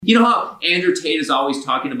You know how Andrew Tate is always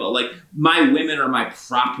talking about, like, my women are my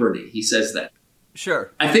property. He says that.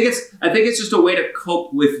 Sure. I think it's just a way to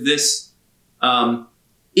cope with this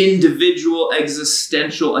individual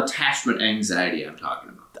existential attachment anxiety I'm talking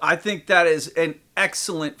about. I think that is an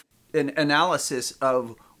excellent analysis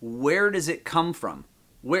of where does it come from?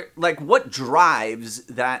 What drives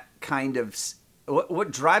that kind of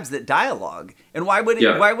what drives that dialogue, and why would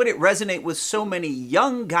it resonate with so many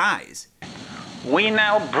young guys? We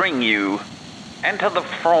now bring you Enter the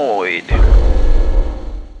Freud.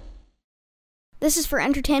 This is for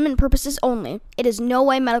entertainment purposes only. It is no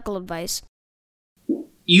way medical advice.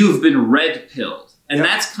 You've been red-pilled, and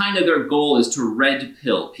that's kind of their goal, is to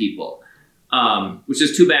red-pill people, which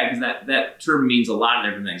is too bad because that term means a lot of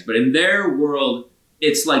different things. But in their world,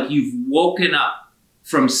 it's like you've woken up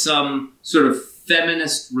from some sort of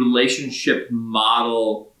feminist relationship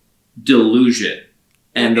model delusion.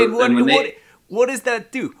 What does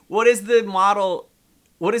that do? What is the model?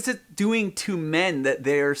 What is it doing to men that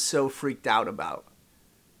they're so freaked out about?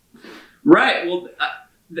 Right. Well,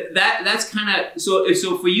 that's kind of so.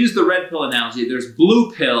 If we use the red pill analogy, there's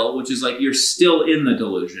blue pill, which is like you're still in the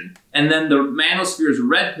delusion, and then the manosphere's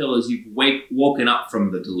red pill is you've woken up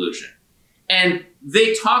from the delusion. And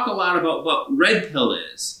they talk a lot about what red pill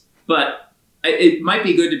is, but it might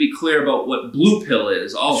be good to be clear about what blue pill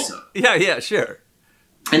is also. Yeah, sure.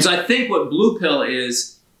 And so I think what blue pill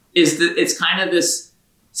is that it's kind of this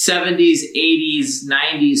 70s, 80s,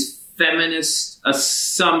 90s feminist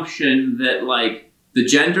assumption that, like, the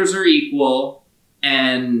genders are equal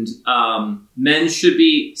and men should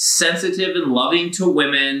be sensitive and loving to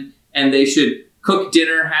women, and they should cook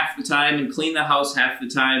dinner half the time and clean the house half the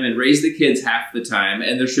time and raise the kids half the time,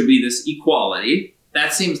 and there should be this equality.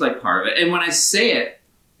 That seems like part of it. And when I say it,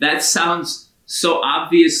 that sounds so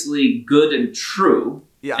obviously good and true.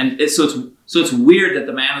 Yeah. And so it's weird that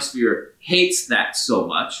the manosphere hates that so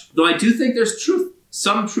much. Though I do think there's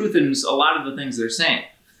some truth in a lot of the things they're saying.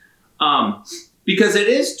 Because it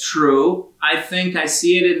is true. I think I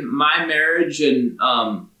see it in my marriage and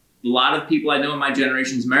a lot of people I know in my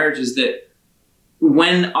generation's marriages, that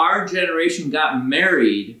when our generation got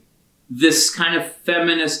married, this kind of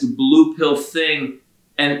feminist blue pill thing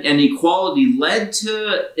and equality led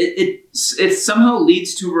to it somehow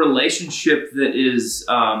leads to a relationship that is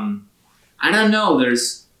I don't know,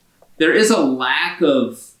 there is a lack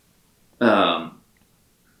of I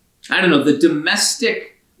don't know, the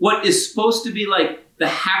domestic, what is supposed to be like the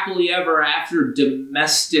happily ever after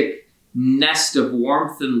domestic nest of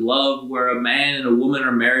warmth and love where a man and a woman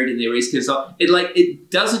are married and they raise kids.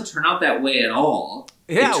 It doesn't turn out that way at all.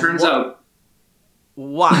 Yeah, it turns out.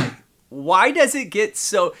 Why? Why does it get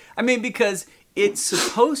so... I mean, because it's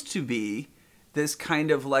supposed to be this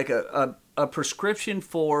kind of like a prescription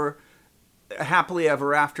for happily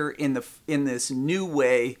ever after in this new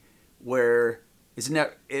way where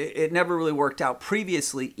it never really worked out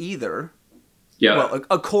previously either. Yeah. Well,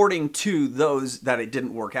 according to those that it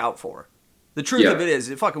didn't work out for. The truth of it is,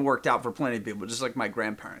 it fucking worked out for plenty of people, just like my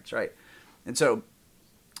grandparents, right? And so,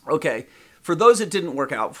 okay, for those it didn't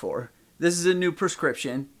work out for, this is a new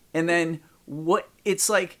prescription. And then what it's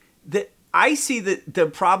like that I see that the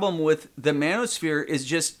problem with the manosphere is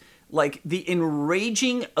just like the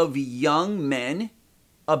enraging of young men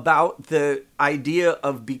about the idea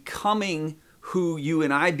of becoming who you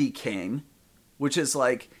and I became, which is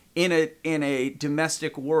like in a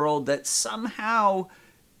domestic world that somehow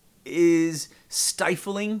is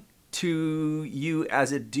stifling to you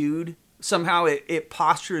as a dude. Somehow it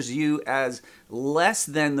postures you as less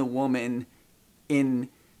than the woman in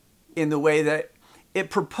the way that it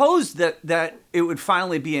proposed that it would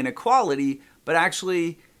finally be an equality, but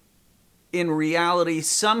actually in reality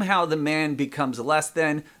somehow the man becomes less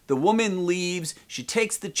than, the woman leaves, she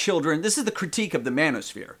takes the children. This is the critique of the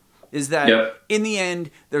manosphere, is that in the end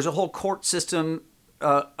there's a whole court system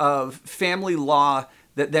of family law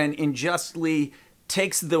that then unjustly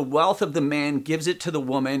takes the wealth of the man, gives it to the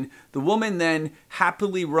woman. The woman then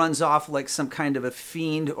happily runs off like some kind of a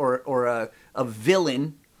fiend or a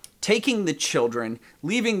villain, taking the children,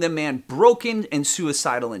 leaving the man broken and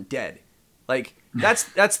suicidal and dead. Like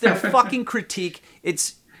that's their fucking critique.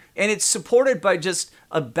 It's supported by just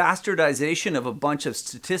a bastardization of a bunch of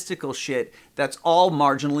statistical shit that's all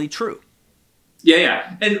marginally true.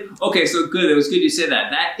 Yeah. And okay, so good. It was good you said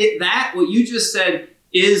that. That what you just said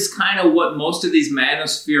is kind of what most of these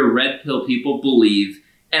manosphere red pill people believe.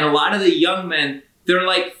 And a lot of the young men, they're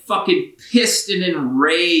like fucking pissed and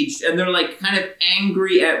enraged, and they're like kind of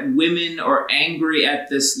angry at women or angry at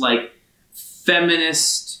this like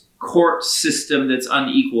feminist court system that's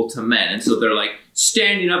unequal to men. And so they're like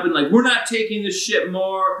standing up and like, we're not taking this shit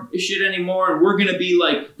anymore, and we're gonna be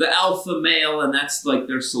like the alpha male, and that's like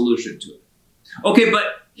their solution to it. Okay,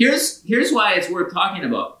 but here's why it's worth talking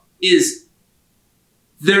about is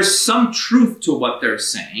there's some truth to what they're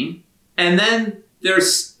saying, and then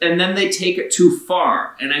they take it too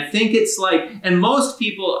far. And I think it's like, and most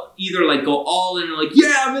people either like go all in and like,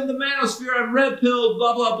 yeah, I'm in the manosphere, I'm red pilled,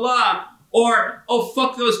 blah, blah, blah. Or, oh,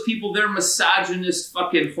 fuck those people, they're misogynist,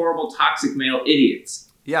 fucking horrible, toxic male idiots.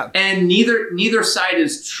 Yeah. And neither side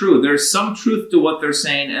is true. There's some truth to what they're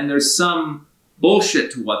saying, and there's some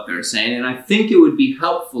bullshit to what they're saying. And I think it would be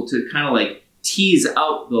helpful to kind of like tease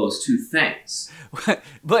out those two things.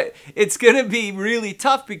 But it's going to be really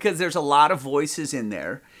tough because there's a lot of voices in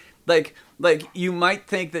there. Like you might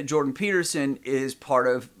think that Jordan Peterson is part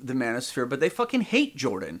of the manosphere, but they fucking hate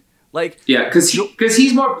Jordan. Like, yeah, because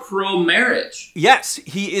he's more pro-marriage. Yes,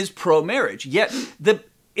 he is pro-marriage. Yet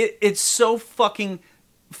it's so fucking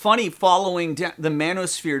funny following the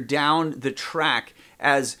manosphere down the track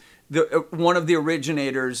as one of the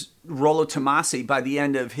originators, Rollo Tomasi, by the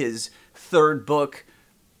end of his third book,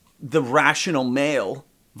 The Rational Male,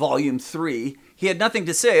 Volume 3, he had nothing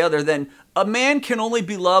to say other than a man can only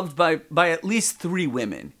be loved by at least 3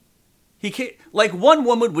 women. He can't, like, one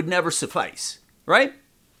woman would never suffice, right?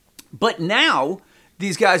 But now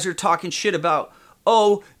these guys are talking shit about,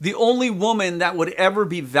 oh, the only woman that would ever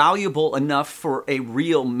be valuable enough for a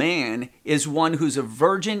real man is one who's a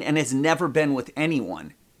virgin and has never been with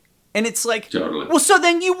anyone. And it's like, totally. Well, so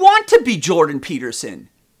then you want to be Jordan Peterson.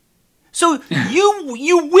 So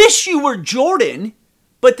you wish you were Jordan,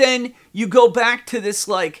 but then you go back to this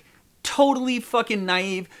like totally fucking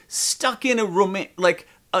naive, stuck in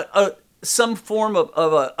a some form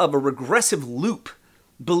of a regressive loop,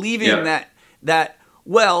 believing that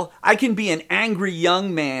well, I can be an angry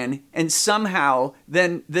young man and somehow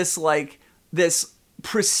then this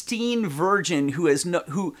pristine virgin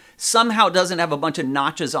who somehow doesn't have a bunch of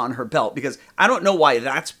notches on her belt, because I don't know why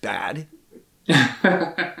that's bad.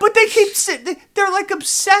 But they keep they're like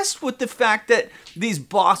obsessed with the fact that these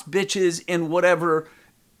boss bitches and whatever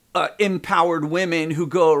empowered women who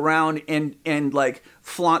go around and like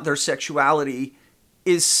flaunt their sexuality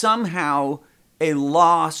is somehow a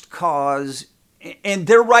lost cause, and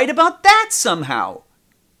they're right about that somehow.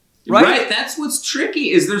 Right? That's what's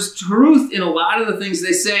tricky, is there's truth in a lot of the things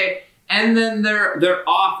they say, and then they're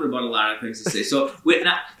off about a lot of things they say. So we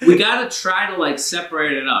got to try to like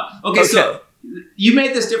separate it up. Okay, so you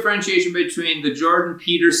made this differentiation between the Jordan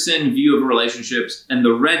Peterson view of relationships and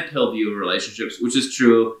the red pill view of relationships, which is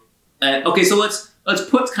true. Okay, so let's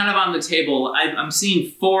put kind of on the table. I'm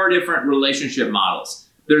seeing 4 different relationship models.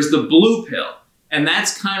 There's the blue pill, and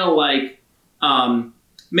that's kind of like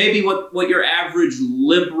maybe what your average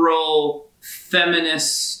liberal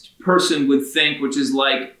feminist person would think, which is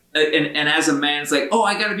like, and as a man, it's like, oh,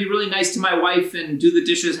 I got to be really nice to my wife and do the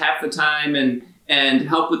dishes half the time and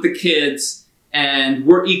help with the kids, and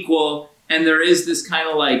we're equal. And there is this kind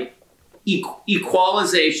of like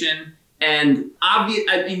equalization, and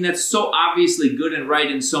I mean, that's so obviously good and right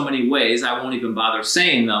in so many ways, I won't even bother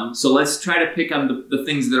saying them. So let's try to pick on the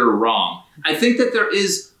things that are wrong. I think that there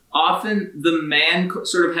is often the man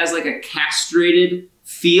sort of has like a castrated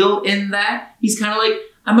feel in that. He's kind of like,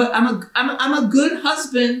 I'm a good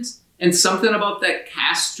husband, and something about that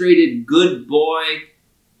castrated good boy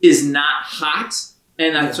is not hot.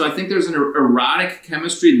 And so I think there's an erotic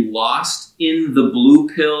chemistry lost in the blue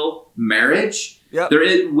pill marriage. Yep. There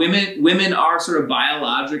is women are sort of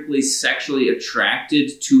biologically sexually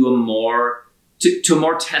attracted to more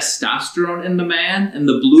testosterone in the man, and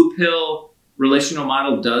the blue pill relational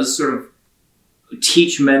model does sort of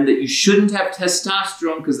teach men that you shouldn't have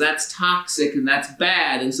testosterone because that's toxic and that's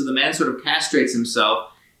bad. And so the man sort of castrates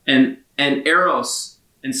himself, and eros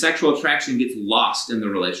and sexual attraction gets lost in the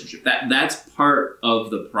relationship. That's part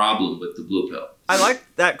of the problem with the blue pill. I like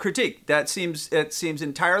that critique. It seems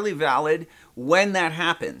entirely valid when that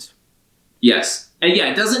happens. Yes. And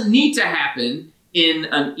yeah, it doesn't need to happen in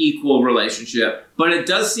an equal relationship, but it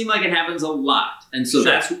does seem like it happens a lot. And so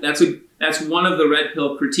sure. that's one of the red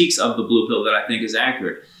pill critiques of the blue pill that I think is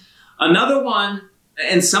accurate. Another one,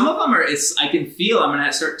 and some of them I can feel I'm going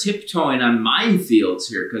to start tiptoeing on minefields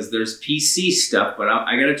here because there's PC stuff, but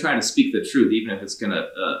I got to try to speak the truth, even if it's going to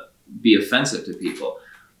be offensive to people.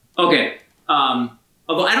 Okay.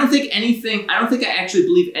 Although I don't think I actually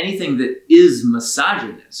believe anything that is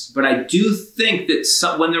misogynist, but I do think that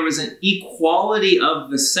when there was an equality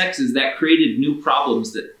of the sexes, that created new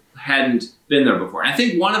problems that hadn't been there before. And I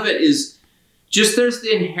think one of it is just there's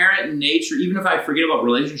the inherent nature, even if I forget about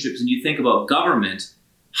relationships and you think about government,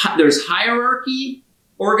 there's hierarchy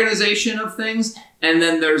organization of things, and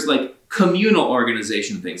then there's like communal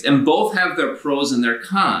organization of things, and both have their pros and their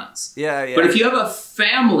cons. Yeah. But if you have a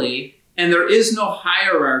family and there is no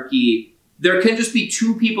hierarchy, there can just be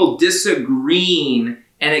two people disagreeing,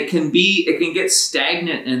 and it can get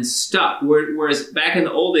stagnant and stuck. Whereas back in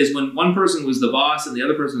the old days, when one person was the boss and the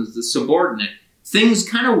other person was the subordinate, things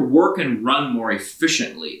kind of work and run more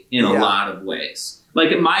efficiently in a lot of ways.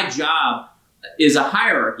 Like my job is a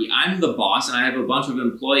hierarchy. I'm the boss, and I have a bunch of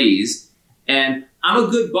employees, and I'm a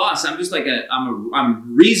good boss. I'm just like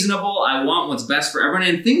I'm reasonable. I want what's best for everyone,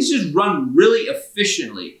 and things just run really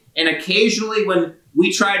efficiently. And occasionally, when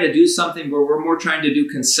we try to do something where we're more trying to do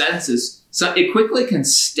consensus, so it quickly can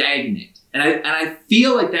stagnate. And I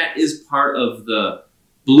feel like that is part of the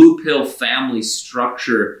blue pill family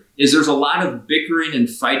structure. Is there's a lot of bickering and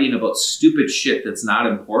fighting about stupid shit that's not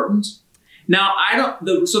important. Now,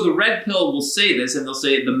 so the red pill will say this, and they'll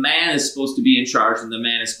say the man is supposed to be in charge and the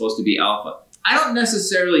man is supposed to be alpha. I don't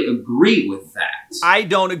necessarily agree with that. I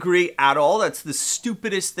don't agree at all. That's the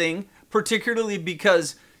stupidest thing, particularly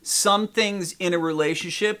because some things in a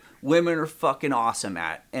relationship women are fucking awesome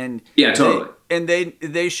at. And yeah, totally.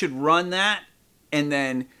 They should run that, and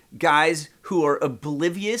then guys who are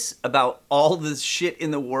oblivious about all this shit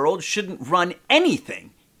in the world shouldn't run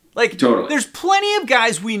anything. Like, totally. There's plenty of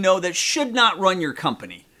guys we know that should not run your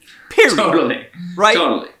company. Period. Totally. Right?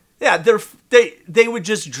 Totally. Yeah, they would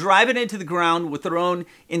just drive it into the ground with their own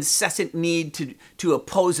incessant need to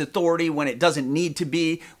oppose authority when it doesn't need to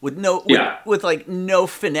be, with no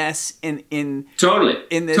finesse in totally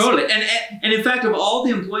in this. Totally. And in fact, of all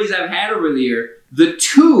the employees I've had over the year, the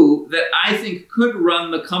two that I think could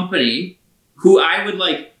run the company, who I would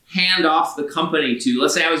like hand off the company to,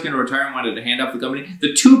 let's say I was going to retire and wanted to hand off the company,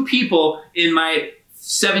 the two people in my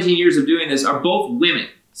 17 years of doing this are both women.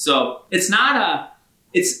 So it's not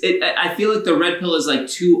I feel like the red pill is like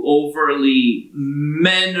too overly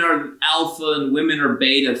men are alpha and women are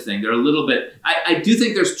beta thing. They're a little bit, I do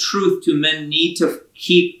think there's truth to men need to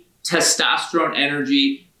keep testosterone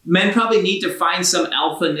energy. Men probably need to find some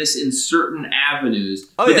alphaness in certain avenues,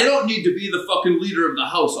 but they don't need to be the fucking leader of the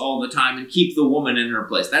house all the time and keep the woman in her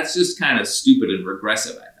place. That's just kind of stupid and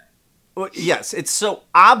regressive, I think. Well, yes, it's so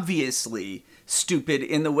obviously stupid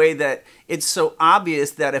in the way that it's so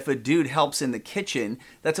obvious that if a dude helps in the kitchen,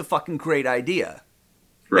 that's a fucking great idea.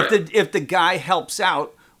 Right. If the guy helps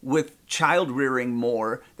out with child rearing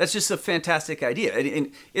more, that's just a fantastic idea.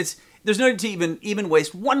 And there's no need to even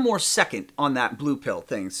waste one more second on that blue pill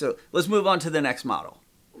thing. So let's move on to the next model.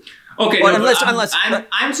 Okay, well,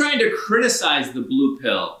 I'm trying to criticize the blue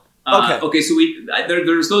pill. Okay, so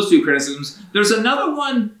there's those two criticisms. There's another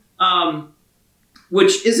one,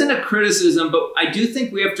 which isn't a criticism, but I do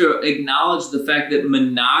think we have to acknowledge the fact that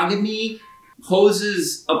monogamy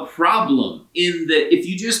poses a problem in that if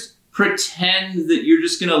you just pretend that you're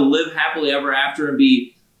just going to live happily ever after and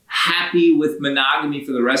be happy with monogamy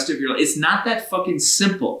for the rest of your life, it's not that fucking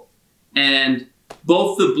simple. And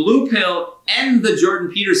both the blue pill and the Jordan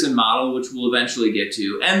Peterson model, which we'll eventually get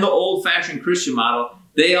to, and the old-fashioned Christian model,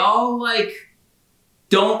 they all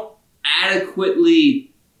don't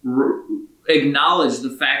adequately acknowledge the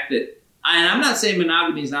fact that, and I'm not saying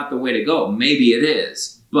monogamy is not the way to go. Maybe it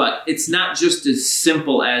is, but it's not just as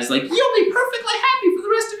simple as you'll be perfectly happy for the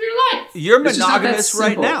rest of your life. You're monogamous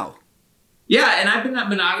right now. Yeah, and I've been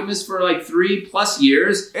monogamous for 3+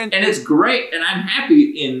 years, and it's great, and I'm happy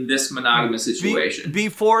in this monogamous situation.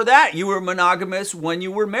 Before that, you were monogamous when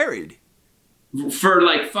you were married. For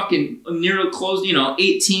fucking near close,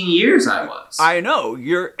 18 years I was. I know.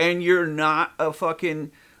 You're not a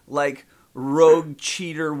fucking rogue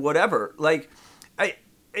cheater, whatever.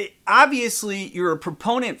 Obviously you're a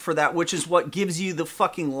proponent for that, which is what gives you the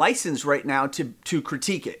fucking license right now to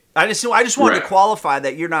critique it. I just wanted to qualify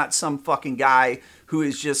that you're not some fucking guy who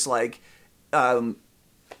is just trying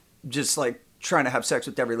to have sex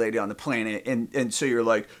with every lady on the planet, and so you're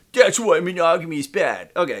like, that's why monogamy is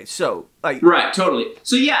bad. Okay, so right, totally.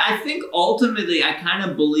 So yeah, I think ultimately I kind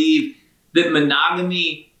of believe that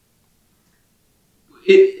monogamy,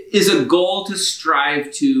 it is a goal to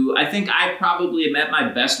strive to. I think I probably am at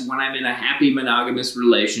my best when I'm in a happy monogamous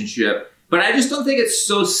relationship, but I just don't think it's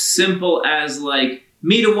so simple as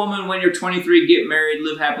meet a woman when you're 23, get married,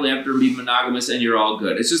 live happily after, and be monogamous, and you're all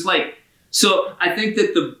good. It's just so I think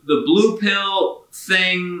that the blue pill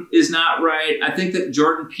thing is not right. I think that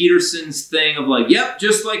Jordan Peterson's thing of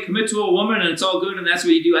just commit to a woman and it's all good and that's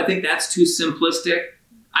what you do, I think that's too simplistic.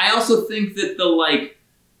 I also think that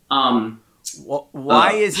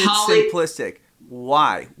why is it simplistic?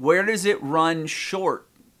 Why? Where does it run short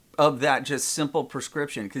of that just simple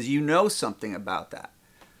prescription? Because you know something about that.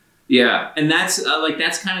 Yeah, and that's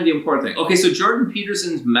that's kind of the important thing. Okay, so Jordan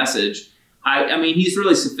Peterson's message, I mean, he's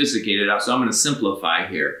really sophisticated, so I'm going to simplify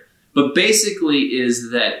here. But basically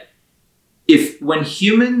is that when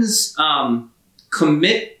humans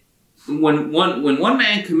commit, when one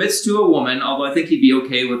man commits to a woman, although I think he'd be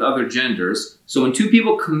okay with other genders, so when two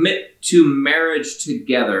people commit to marriage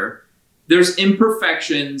together, there's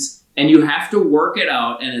imperfections and you have to work it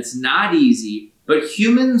out and it's not easy, but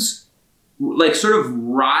humans like sort of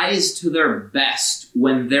rise to their best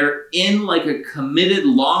when they're in like a committed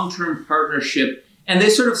long-term partnership and they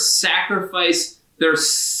sort of sacrifice their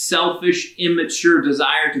selfish, immature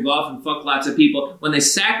desire to go off and fuck lots of people. When they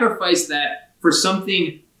sacrifice that for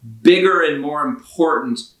something bigger and more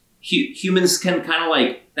important, humans can kind of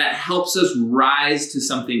like, that helps us rise to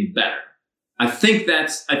something better. I think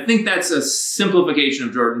that's a simplification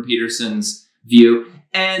of Jordan Peterson's view.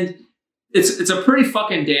 And it's a pretty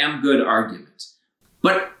fucking damn good argument.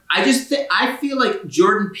 But I feel like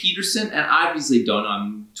Jordan Peterson, and obviously don't know,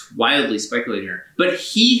 I'm wildly speculating here, but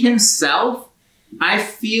he himself, I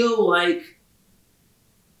feel like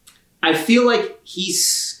he's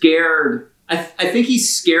scared. I think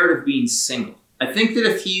he's scared of being single. I think that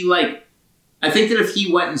if he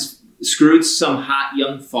went and screwed some hot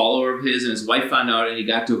young follower of his and his wife found out and he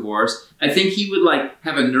got divorced, I think he would like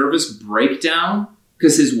have a nervous breakdown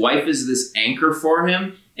because his wife is this anchor for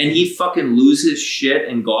him and he'd fucking lose his shit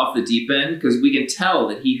and go off the deep end because we can tell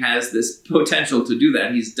that he has this potential to do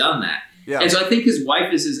that. He's done that. Yeah. And so I think his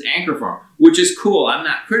wife is his anchor for him, which is cool. I'm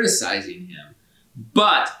not criticizing him.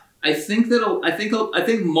 But I think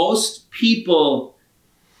most people,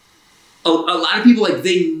 a lot of people, like,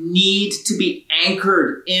 they need to be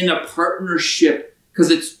anchored in a partnership because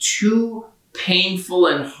it's too painful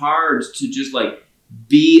and hard to just like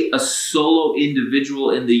be a solo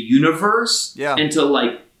individual in the universe and to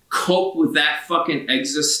like cope with that fucking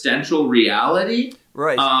existential reality.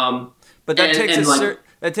 Right. But that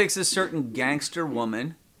takes a certain gangster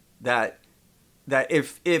woman that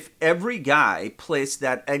if every guy placed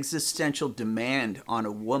that existential demand on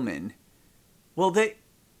a woman, well,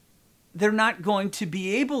 they're not going to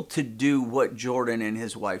be able to do what Jordan and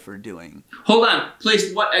his wife are doing. Hold on.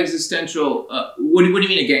 Placed what existential... what do you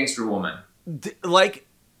mean a gangster woman? Like,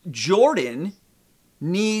 Jordan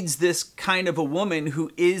needs this kind of a woman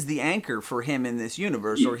who is the anchor for him in this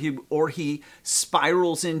universe, or he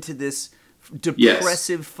spirals into this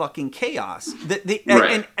depressive fucking chaos.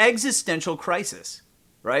 An existential crisis,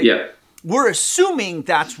 right? Yeah. We're assuming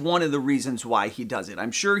that's one of the reasons why he does it.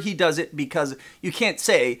 I'm sure he does it because you can't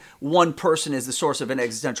say one person is the source of an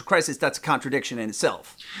existential crisis. That's a contradiction in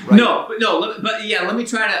itself. Right? Let me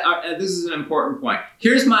try to. This is an important point.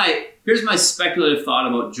 Here's my speculative thought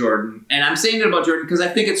about Jordan, and I'm saying it about Jordan because I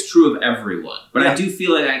think it's true of everyone. But I do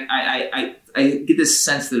feel like I get this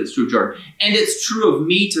sense that it's true of Jordan, and it's true of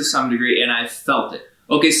me to some degree, and I felt it.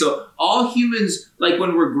 Okay, so all humans, like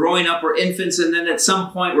when we're growing up, we're infants, and then at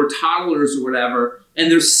some point we're toddlers or whatever,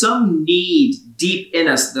 and there's some need deep in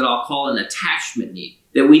us that I'll call an attachment need,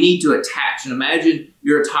 that we need to attach. And imagine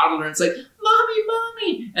you're a toddler and it's like,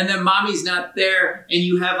 mommy, and then mommy's not there, and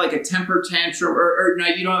you have like a temper tantrum, or no,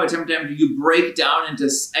 you don't have a temper tantrum, you break down into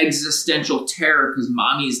existential terror because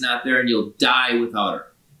mommy's not there and you'll die without her.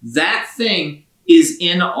 That thing is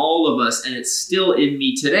in all of us, and it's still in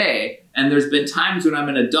me today. And there's been times when I'm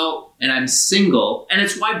an adult and I'm single, and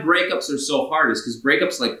it's why breakups are so hard, is because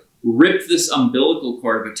breakups like rip this umbilical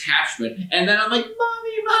cord of attachment, and then I'm like,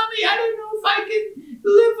 mommy, I don't know if I can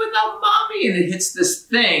live without mommy, and it hits this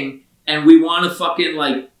thing, and we want to fucking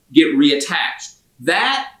like get reattached.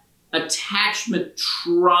 That attachment,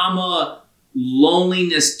 trauma,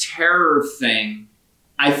 loneliness, terror thing,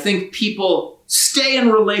 I think people stay in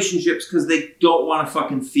relationships because they don't want to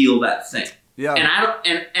fucking feel that thing. Yeah.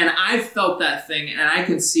 And I've felt that thing, and I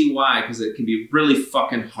can see why, because it can be really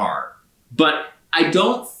fucking hard. But I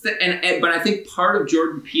don't but I think part of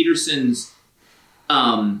Jordan Peterson's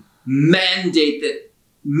mandate that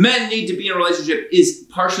men need to be in a relationship is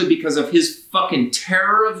partially because of his fucking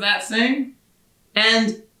terror of that thing.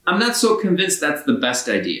 And I'm not so convinced that's the best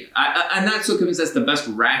idea. I'm not so convinced that's the best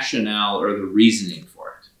rationale or the reasoning for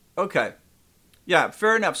it. Okay. Yeah,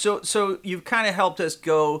 fair enough. So you've kind of helped us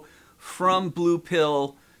go from Blue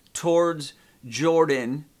Pill towards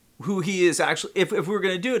Jordan, who he is actually, if we're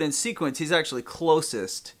going to do it in sequence, he's actually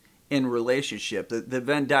closest in relationship. The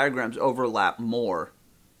Venn diagrams overlap more,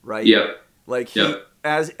 right? Yeah. Like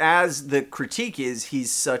as the critique is,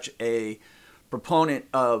 he's such a proponent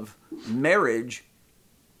of marriage,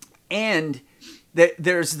 and that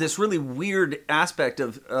there's this really weird aspect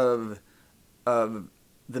of the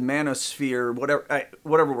manosphere,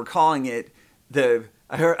 whatever we're calling it,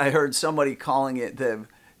 I heard somebody calling it the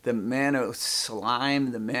mano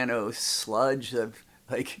slime, the mano sludge,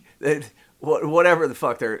 whatever the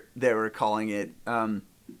fuck they were calling it.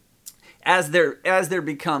 As there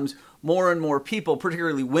becomes more and more people,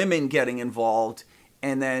 particularly women, getting involved,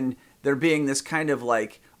 and then there being this kind of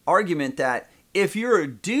like argument that if you're a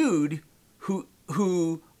dude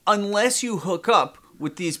who unless you hook up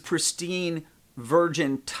with these pristine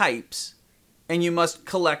virgin types, and you must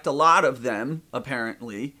collect a lot of them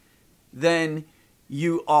apparently, then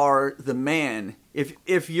you are the man.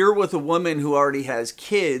 If you're with a woman who already has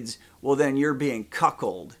kids, well then you're being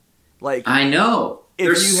cuckolded. Like, I know.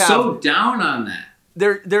 They're so down on that.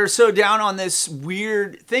 They're so down on this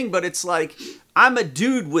weird thing, but it's like, I'm a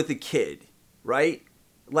dude with a kid, right?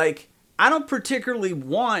 Like, I don't particularly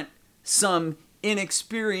want some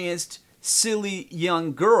inexperienced, silly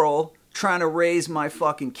young girl trying to raise my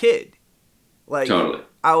fucking kid. Like, totally.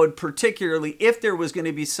 I would particularly, if there was going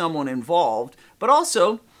to be someone involved, but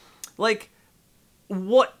also, like,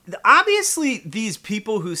 obviously these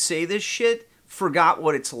people who say this shit forgot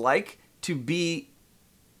what it's like to be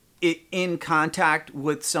in contact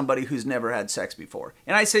with somebody who's never had sex before.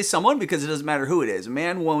 And I say someone because it doesn't matter who it is.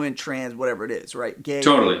 Man, woman, trans, whatever it is, right? Gay.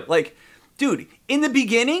 Totally. Like, dude, in the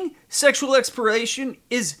beginning, sexual exploration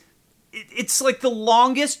it's like the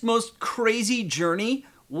longest, most crazy journey.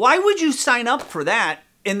 Why would you sign up for that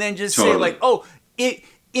and then just say like, oh, in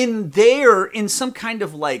some kind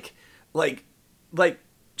of like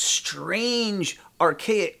strange,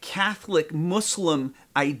 archaic Catholic Muslim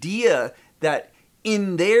idea that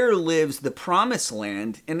in there lives the promised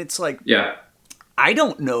land, and it's like, yeah, I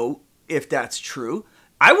don't know if that's true.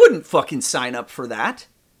 I wouldn't fucking sign up for that.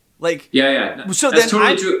 Like, yeah. So that's then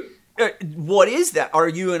totally true. What is that? Are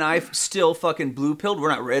you and I still fucking blue pilled? We're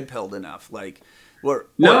not red pilled enough. Like,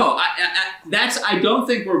 no, I don't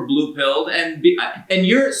think we're blue pilled, and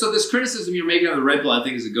so this criticism you're making of the red pill, I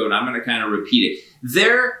think is a good one. I'm going to kind of repeat it.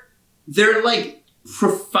 They're like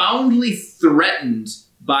profoundly threatened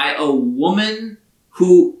by a woman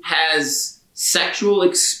who has sexual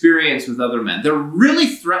experience with other men. They're really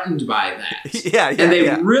threatened by that. Yeah. And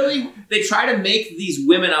they try to make these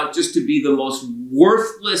women out just to be the most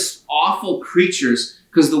worthless, awful creatures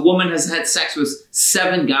because the woman has had sex with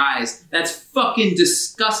 7 guys. That's fucking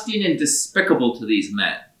disgusting and despicable to these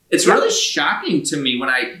men. It's really shocking to me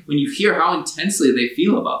when you hear how intensely they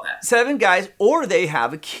feel about that. 7 guys, or they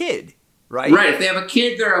have a kid, right? Right. If they have a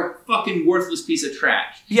kid, they're a fucking worthless piece of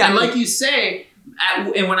trash. Yeah. And like you say,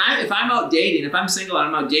 if I'm out dating, if I'm single and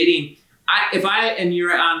I'm out dating,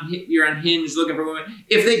 you're on Hinge looking for women,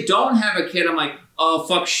 if they don't have a kid, I'm like, oh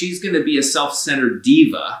fuck, she's gonna be a self-centered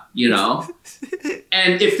diva, you know?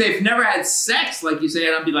 And if they've never had sex, like you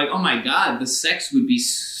say, I'd be like, oh my god, the sex would be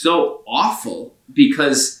so awful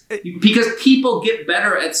because people get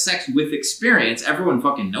better at sex with experience. Everyone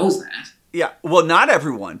fucking knows that. Yeah, well, not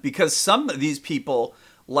everyone, because some of these people,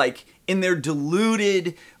 like, in their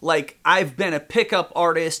deluded, like, I've been a pickup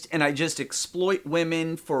artist and I just exploit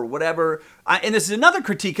women for whatever. And this is another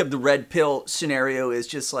critique of the red pill scenario, is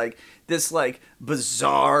just like this, like,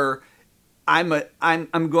 bizarre,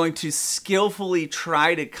 I'm going to skillfully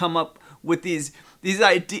try to come up with these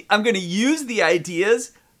ideas. I'm going to use the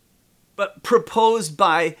ideas, but proposed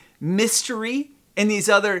by Mystery and these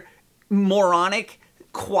other moronic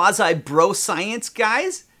quasi-bro science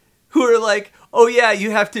guys who are like, oh yeah,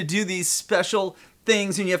 you have to do these special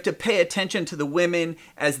things and you have to pay attention to the women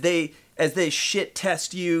as they shit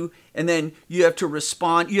test you, and then you have to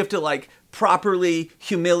respond. You have to like properly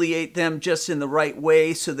humiliate them just in the right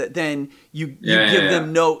way so that then you give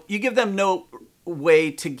them no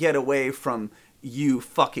way to get away from you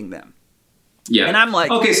fucking them. Yeah. And I'm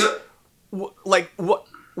like, okay, so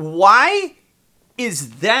why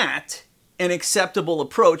is that an acceptable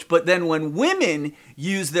approach? But then when women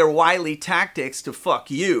use their wily tactics to fuck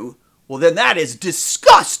you, well, then that is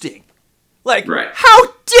disgusting. Like, right.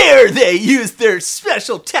 How dare they use their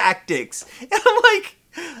special tactics? And I'm like,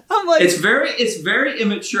 it's very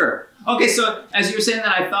immature. Okay, so as you were saying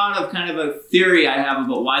that, I thought of kind of a theory I have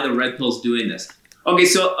about why the red pill's doing this. Okay,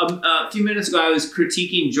 so a few minutes ago, I was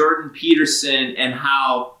critiquing Jordan Peterson and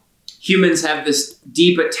how humans have this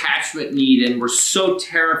deep attachment need, and we're so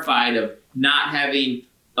terrified of not having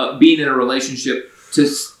being in a relationship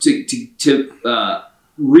to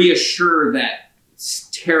reassure that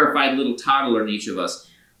terrified little toddler in each of us.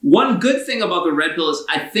 One good thing about the red pill is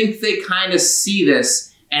I think they kind of see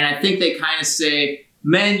this, and I think they kind of say,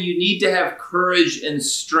 men, you need to have courage and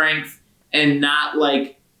strength and not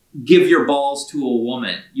like give your balls to a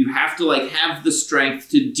woman. You have to like have the strength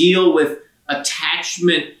to deal with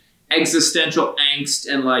attachment, existential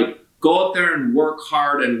angst, and like go out there and work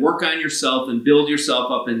hard and work on yourself and build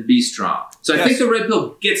yourself up and be strong. So I think the red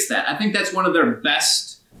pill gets that. I think that's one of their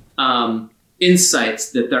best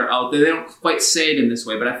insights that they're out there. They don't quite say it in this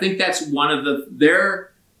way, but I think that's one of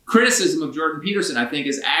their criticism of Jordan Peterson, I think,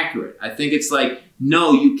 is accurate. I think it's like,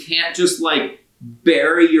 no, you can't just like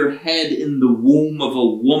bury your head in the womb of a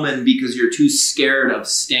woman because you're too scared of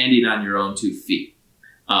standing on your own 2 feet.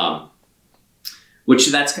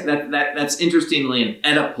 Which that's interestingly an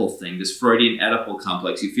Oedipal thing, this Freudian Oedipal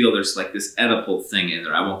complex. You feel there's like this Oedipal thing in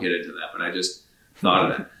there. I won't get into that, but I just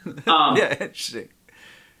thought of that. Yeah, interesting.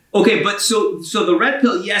 Okay, but so the red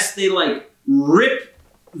pill, yes, they like rip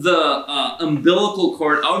the umbilical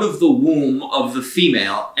cord out of the womb of the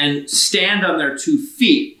female and stand on their 2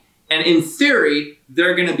 feet. And in theory,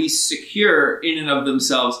 they're going to be secure in and of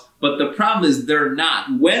themselves. But the problem is they're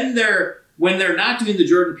not. When they're not doing the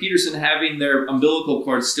Jordan Peterson, having their umbilical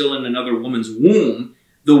cord still in another woman's womb,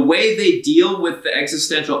 the way they deal with the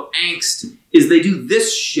existential angst is they do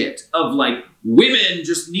this shit of like, women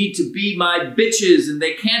just need to be my bitches and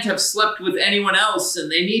they can't have slept with anyone else and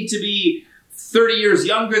they need to be 30 years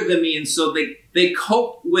younger than me. And so they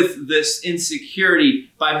cope with this insecurity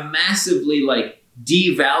by massively like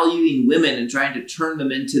devaluing women and trying to turn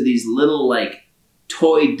them into these little like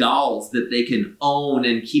toy dolls that they can own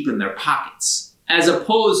and keep in their pockets. As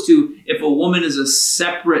opposed to if a woman is a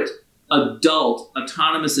separate adult,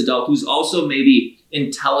 autonomous adult, who's also maybe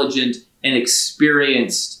intelligent and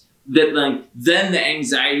experienced, that like then the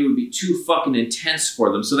anxiety would be too fucking intense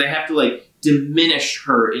for them. So they have to like diminish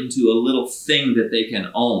her into a little thing that they can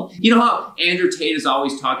own. You know how Andrew Tate is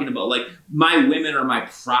always talking about like, my women are my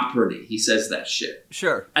property. He says that shit.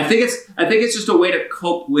 Sure. I think it's just a way to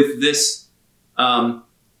cope with this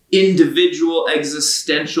individual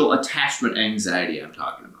existential attachment anxiety I'm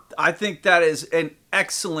talking about. I think that is an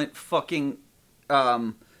excellent fucking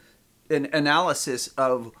an analysis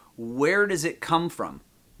of where does it come from?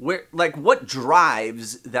 Where, like, what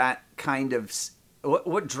drives that kind of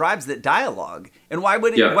what drives that dialogue, and why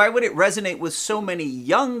would it resonate with so many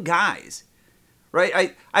young guys?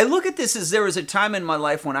 Right? I look at this as there was a time in my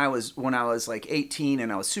life when I was like 18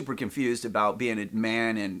 and I was super confused about being a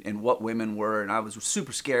man and what women were, and I was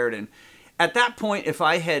super scared. And at that point, if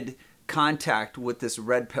I had contact with this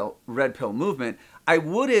red pill movement, I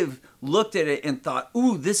would have looked at it and thought,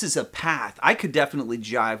 ooh, this is a path. I could definitely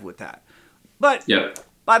jive with that. But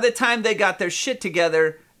by the time they got their shit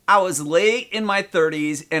together, I was late in my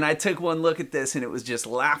 30s, and I took one look at this, and it was just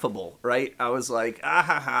laughable, right? I was like, ah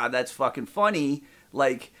ha ha, that's fucking funny.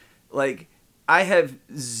 Like I have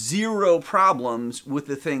zero problems with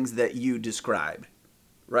the things that you describe,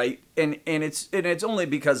 right? And it's only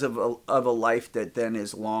because of a life that then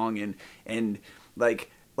is long, and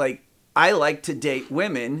like I like to date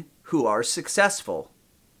women who are successful.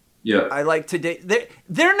 Yeah, I like to date.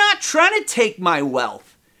 They're not trying to take my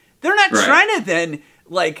wealth. They're not trying to then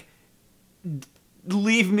like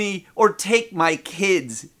leave me or take my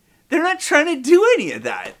kids. They're not trying to do any of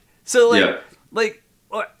that. So like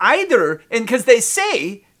either, and because they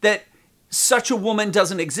say that such a woman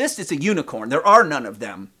doesn't exist, it's a unicorn. There are none of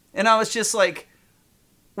them. And I was just like,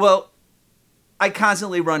 well, I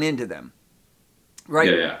constantly run into them.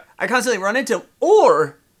 Right? Yeah. I constantly run into them.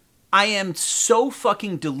 Or I am so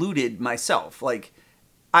fucking deluded myself. Like,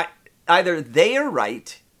 either they are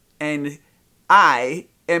right and I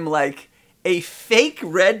am like a fake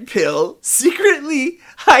red pill. Secretly,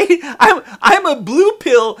 I'm a blue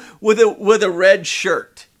pill with a red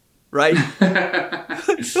shirt, right?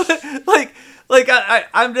 like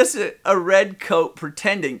I'm just a red coat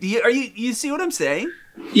pretending. You see what I'm saying?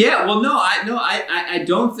 Yeah. Well, no, I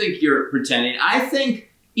don't think you're pretending. I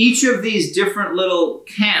think each of these different little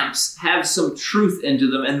camps have some truth into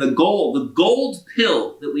them, and the gold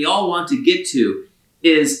pill that we all want to get to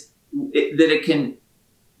is that it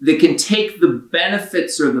can take the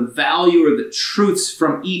benefits or the value or the truths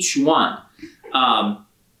from each one.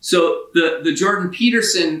 So the Jordan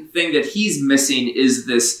Peterson thing that he's missing is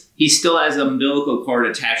this: he still has an umbilical cord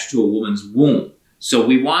attached to a woman's womb. So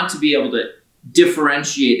we want to be able to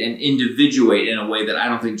differentiate and individuate in a way that I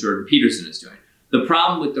don't think Jordan Peterson is doing. The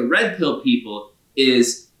problem with the red pill people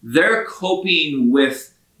is they're coping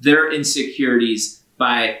with their insecurities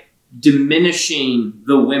by diminishing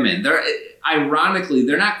the women. Ironically,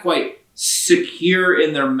 they're not quite secure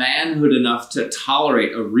in their manhood enough to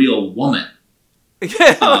tolerate a real woman.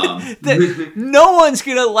 No one's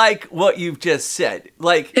gonna like what you've just said.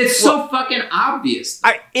 Like, it's so fucking obvious.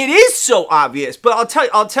 It is so obvious, but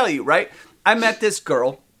I'll tell you, right? I met this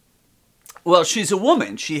girl. Well, she's a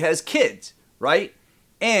woman. She has kids, right?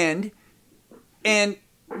 And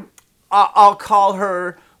I'll call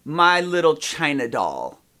her my little China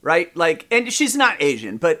doll, right? Like, and she's not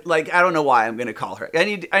Asian, but like, I don't know why I'm going to call her. I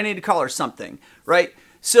need to call her something, right?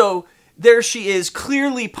 So there she is,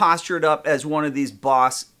 clearly postured up as one of these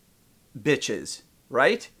boss bitches,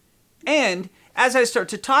 right? And as I start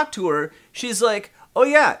to talk to her, she's like, oh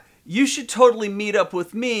yeah, you should totally meet up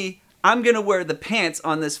with me. I'm going to wear the pants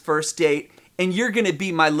on this first date, and you're going to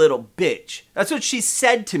be my little bitch. That's what she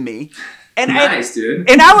said to me. And nice, dude.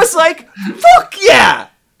 And I was like, fuck yeah.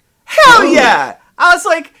 Hell yeah. I was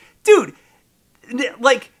like, dude,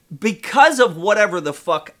 like, because of whatever the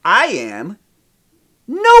fuck I am,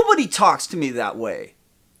 nobody talks to me that way.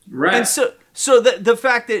 Right. And so the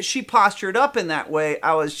fact that she postured up in that way,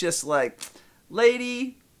 I was just like,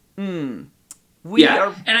 lady, we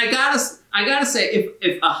are. And I gotta say,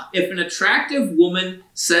 if an attractive woman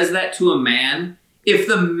says that to a man, if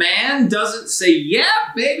the man doesn't say,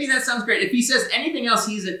 yeah, baby, that sounds great. If he says anything else,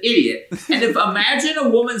 he's an idiot. And if imagine a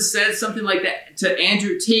woman said something like that to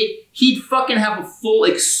Andrew Tate, he'd fucking have a full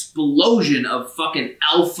explosion of fucking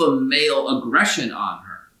alpha male aggression on her.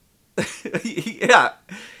 Yeah.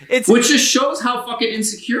 Which just shows how fucking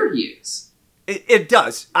insecure he is. It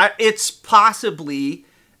does. It's possibly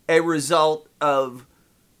a result of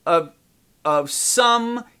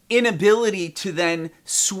some inability to then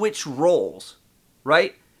switch roles,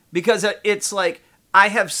 right? Because it's like, I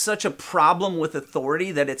have such a problem with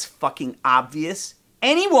authority that it's fucking obvious.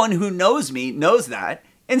 Anyone who knows me knows that.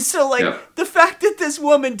 And so, like, the fact that this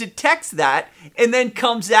woman detects that and then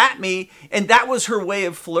comes at me, and that was her way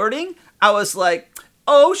of flirting, I was like,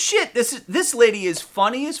 oh shit, this lady is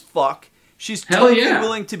funny as fuck. She's totally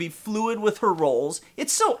willing to be fluid with her roles.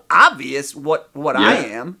 It's so obvious what I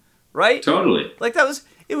am, right? Totally. Like,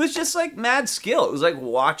 it was just like mad skill. It was like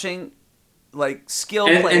watching, like, skill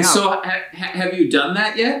play out. And so, have you done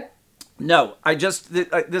that yet? No, this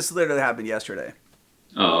literally happened yesterday.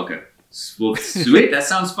 Oh, okay. Well, sweet. That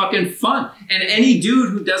sounds fucking fun. And any dude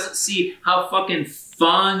who doesn't see how fucking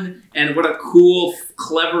fun and what a cool,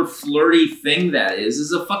 clever, flirty thing that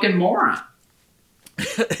is a fucking moron.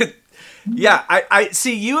 Yeah, I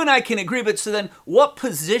see. You and I can agree, but so then, what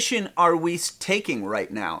position are we taking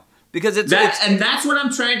right now? Because and that's what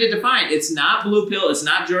I'm trying to define. It's not blue pill. It's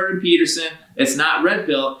not Jordan Peterson. It's not red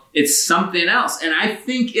pill. It's something else. And I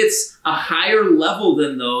think it's a higher level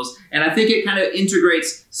than those. And I think it kind of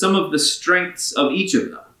integrates some of the strengths of each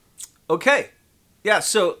of them. Okay, yeah.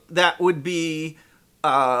 So that would be,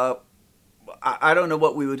 I don't know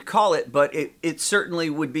what we would call it, but it certainly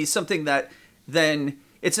would be something that then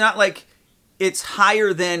it's not like it's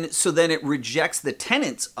higher than, so then it rejects the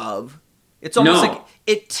tenets of. It's almost like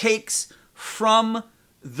it takes from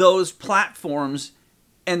those platforms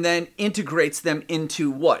and then integrates them into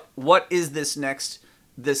what? What is this next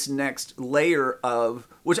layer of,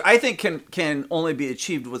 which I think can only be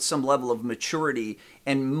achieved with some level of maturity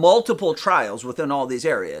and multiple trials within all these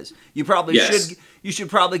areas. You probably should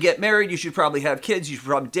probably get married. You should probably have kids. You should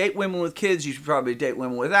probably date women with kids. You should probably date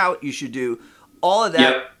women without. You should do all of that.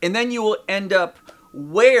 Yep. And then you will end up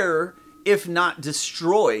where, if not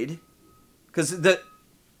destroyed, because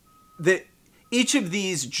each of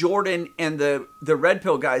these, Jordan and the red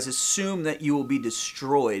pill guys, assume that you will be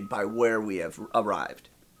destroyed by where we have arrived.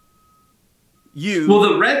 Well,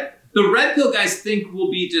 the red pill guys think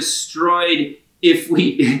we'll be destroyed if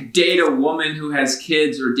we date a woman who has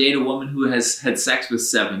kids or date a woman who has had sex with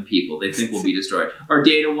 7 people. They think we'll be destroyed. Or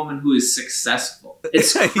date a woman who is successful.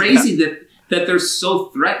 It's crazy that they're so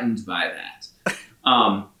threatened by that.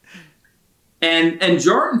 And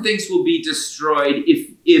Jordan thinks we'll be destroyed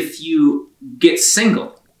if you get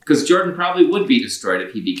single. Because Jordan probably would be destroyed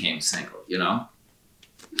if he became single, you know?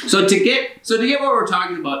 So to get what we're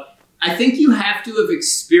talking about, I think you have to have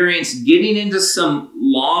experienced getting into some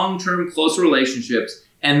long-term close relationships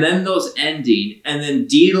and then those ending and then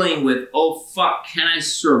dealing with, oh fuck, can I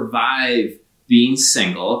survive being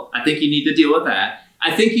single? I think you need to deal with that.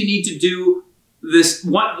 I think you need to do this.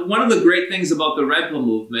 One of the great things about the Red Pill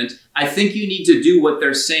movement, I think you need to do what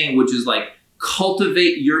they're saying, which is like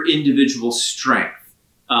cultivate your individual strength.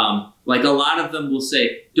 Like a lot of them will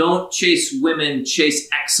say, don't chase women, chase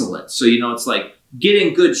excellence. So, it's like, get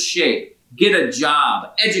in good shape, get a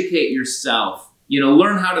job, educate yourself,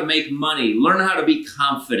 learn how to make money, learn how to be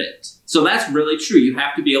confident. So that's really true. You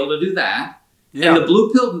have to be able to do that. Yeah. And the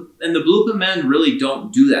blue pill men really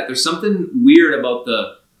don't do that. There's something weird about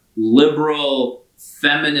the liberal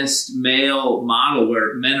feminist male model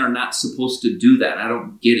where men are not supposed to do that. I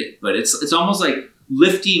don't get it, but it's almost like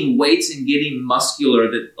lifting weights and getting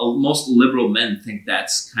muscular that most liberal men think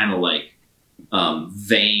that's kind of like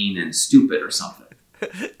vain and stupid or something.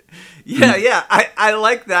 Yeah. I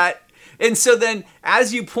like that. And so then,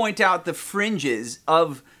 as you point out the fringes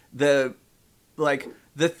of the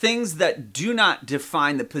things that do not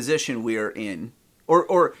define the position we are in,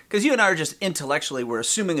 or because you and I are just intellectually, we're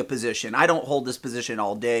assuming a position. I don't hold this position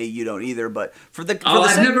all day. You don't either. But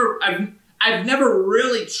I've never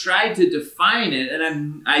really tried to define it,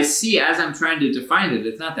 and I see as I'm trying to define it,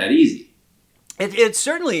 it's not that easy. It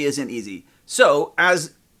certainly isn't easy. So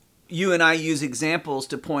as you and I use examples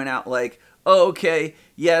to point out, like, oh, okay,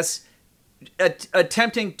 yes,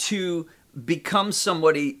 attempting to become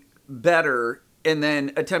somebody better, and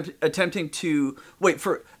then attempting to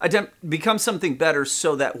become something better,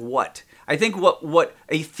 so that what? I think what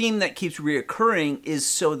a theme that keeps reoccurring is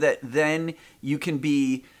so that then you can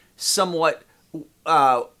be somewhat.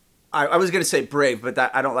 I was going to say brave, but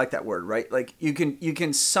I don't like that word. Right? Like you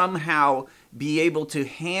can somehow be able to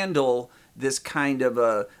handle this kind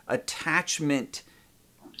of attachment,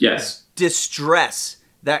 yes, distress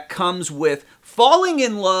that comes with falling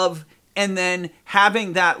in love and then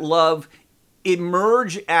having that love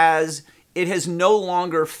emerge as it has no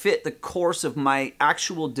longer fit the course of my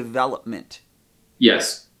actual development.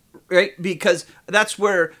 Yes. Right? Because that's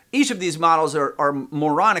where each of these models are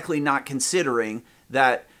moronically not considering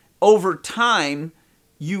that over time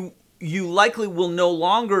you likely will no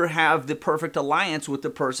longer have the perfect alliance with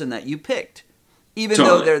the person that you picked, even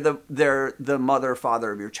totally. though they're the mother or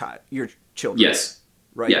father of your children. Yes.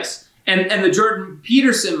 Right. Yes. And the Jordan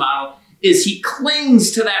Peterson model is he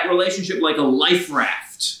clings to that relationship like a life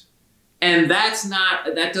raft. And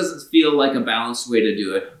that doesn't feel like a balanced way to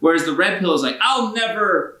do it. Whereas the red pill is like, I'm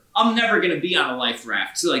never going to be on a life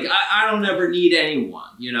raft. So like, I don't ever need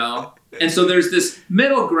anyone, you know? And so there's this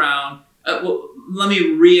middle ground. Well, let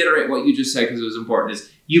me reiterate what you just said because it was important.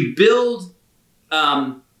 Is you build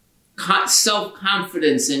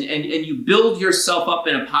self-confidence and you build yourself up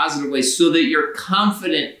in a positive way so that you're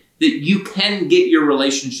confident that you can get your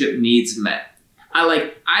relationship needs met.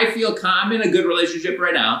 I feel I'm in a good relationship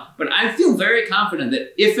right now, but I feel very confident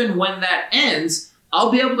that if and when that ends,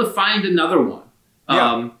 I'll be able to find another one.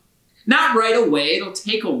 Yeah. Not right away. It'll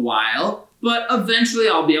take a while, but eventually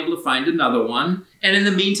I'll be able to find another one. And in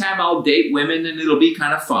the meantime, I'll date women and it'll be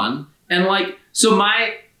kind of fun. And so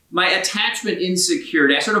my attachment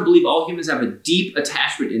insecurity, I sort of believe all humans have a deep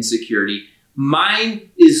attachment insecurity.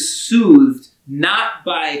 Mine is soothed not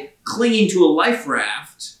by clinging to a life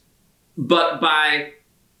raft, but by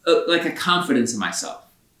a confidence in myself.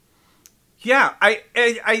 Yeah,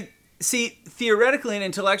 I see theoretically and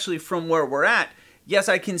intellectually from where we're at, yes,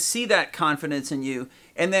 I can see that confidence in you.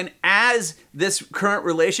 And then as this current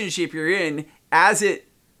relationship you're in, as it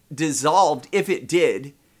dissolved, if it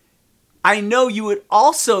did, I know you would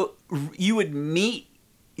meet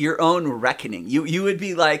your own reckoning. You would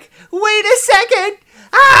be like, wait a second,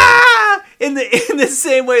 in the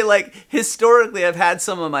same way, like historically, I've had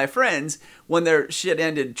some of my friends when their shit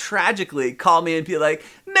ended tragically call me and be like,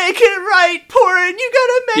 make it right, Porin, you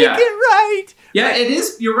gotta make it right. Yeah, it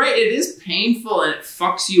is. You're right. It is painful and it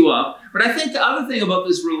fucks you up. But I think the other thing about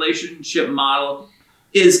this relationship model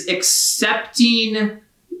is accepting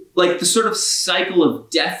like the sort of cycle of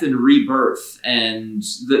death and rebirth and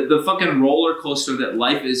the fucking roller coaster that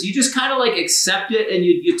life is. You just kind of like accept it and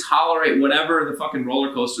you tolerate whatever the fucking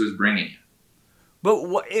roller coaster is bringing you.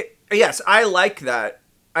 But yes, I like that.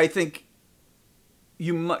 I think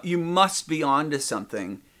you must be onto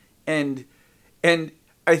something, and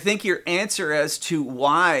I think your answer as to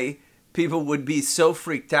why people would be so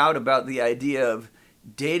freaked out about the idea of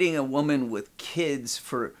dating a woman with kids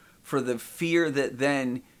for the fear that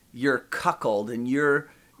then you're cuckolded and you're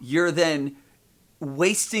then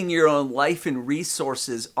wasting your own life and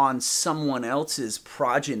resources on someone else's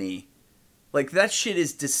progeny. Like, that shit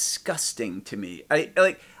is disgusting to me.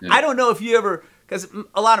 I don't know if you ever, because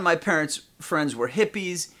a lot of my parents' friends were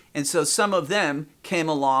hippies, and so some of them came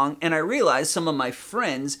along, and I realized some of my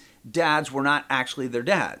friends' dads were not actually their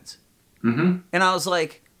dads. Mm-hmm. And I was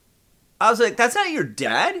like, that's not your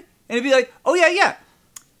dad? And he'd be like, oh, yeah.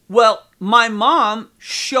 Well, my mom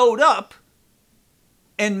showed up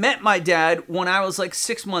and met my dad when I was like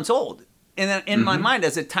 6 months old. And then in my mind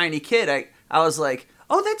as a tiny kid, I was like,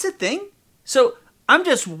 oh, that's a thing? So I'm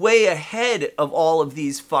just way ahead of all of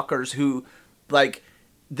these fuckers who, like,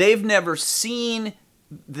 they've never seen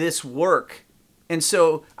this work. And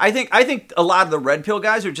so I think a lot of the red pill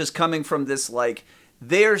guys are just coming from this, like,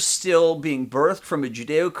 they're still being birthed from a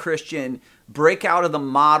Judeo-Christian break out of the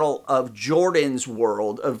model of Jordan's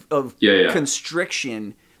world of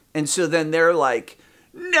constriction. And so then they're like,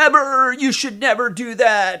 never, you should never do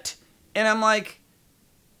that. And I'm like,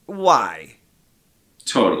 why?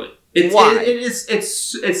 Totally. Why?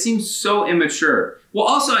 It seems so immature. Well,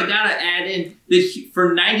 also, I gotta add in that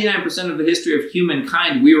for 99% of the history of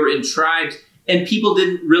humankind, we were in tribes, and people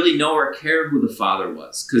didn't really know or care who the father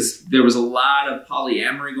was because there was a lot of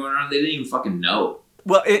polyamory going on. They didn't even fucking know.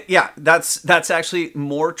 Well, that's actually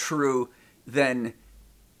more true than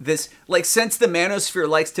this. Like, since the manosphere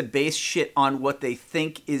likes to base shit on what they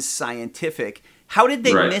think is scientific, how did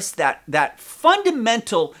they miss that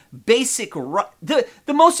fundamental, basic? The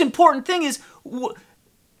most important thing is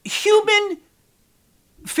human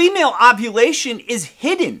female ovulation is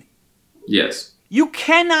hidden. Yes. You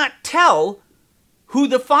cannot tell who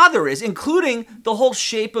the father is, including the whole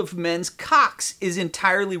shape of men's cocks is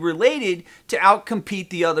entirely related to outcompete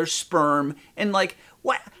the other sperm. And like,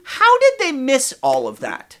 what? How did they miss all of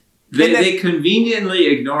that? They conveniently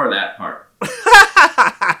ignore that part.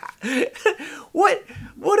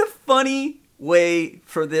 What a funny way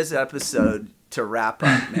for this episode to wrap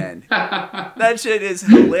up, man. That shit is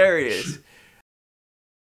hilarious.